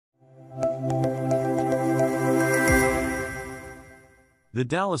The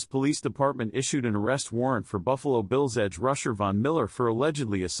Dallas Police Department issued an arrest warrant for Buffalo Bills edge rusher Von Miller for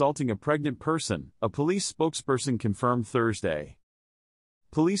allegedly assaulting a pregnant person, a police spokesperson confirmed Thursday.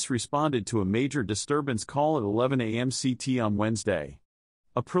 Police responded to a major disturbance call at 11 a.m. CT on Wednesday.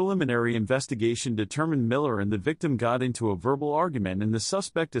 A preliminary investigation determined Miller and the victim got into a verbal argument and the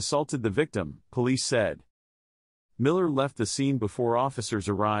suspect assaulted the victim, police said. Miller left the scene before officers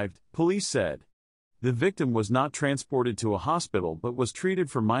arrived, police said. The victim was not transported to a hospital but was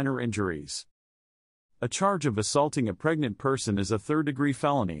treated for minor injuries. A charge of assaulting a pregnant person is a third-degree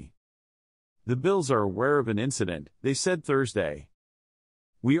felony. The Bills are aware of an incident, they said Thursday.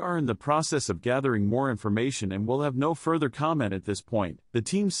 We are in the process of gathering more information and will have no further comment at this point, the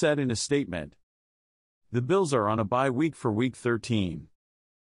team said in a statement. The Bills are on a bye week for Week 13.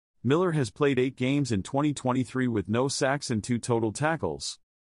 Miller has played 8 games in 2023 with no sacks and 2 total tackles.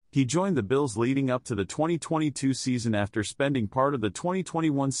 He joined the Bills leading up to the 2022 season after spending part of the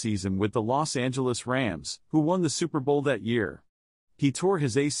 2021 season with the Los Angeles Rams, who won the Super Bowl that year. He tore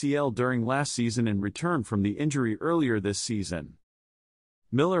his ACL during last season and returned from the injury earlier this season.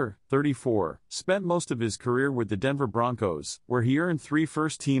 Miller, 34, spent most of his career with the Denver Broncos, where he earned 3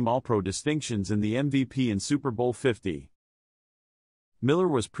 first-team All-Pro distinctions and the MVP in Super Bowl 50. Miller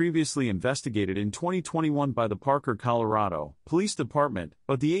was previously investigated in 2021 by the Parker, Colorado, Police Department,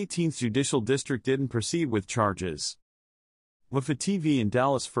 but the 18th Judicial District didn't proceed with charges. WFA TV in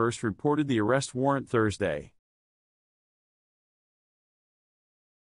Dallas first reported the arrest warrant Thursday.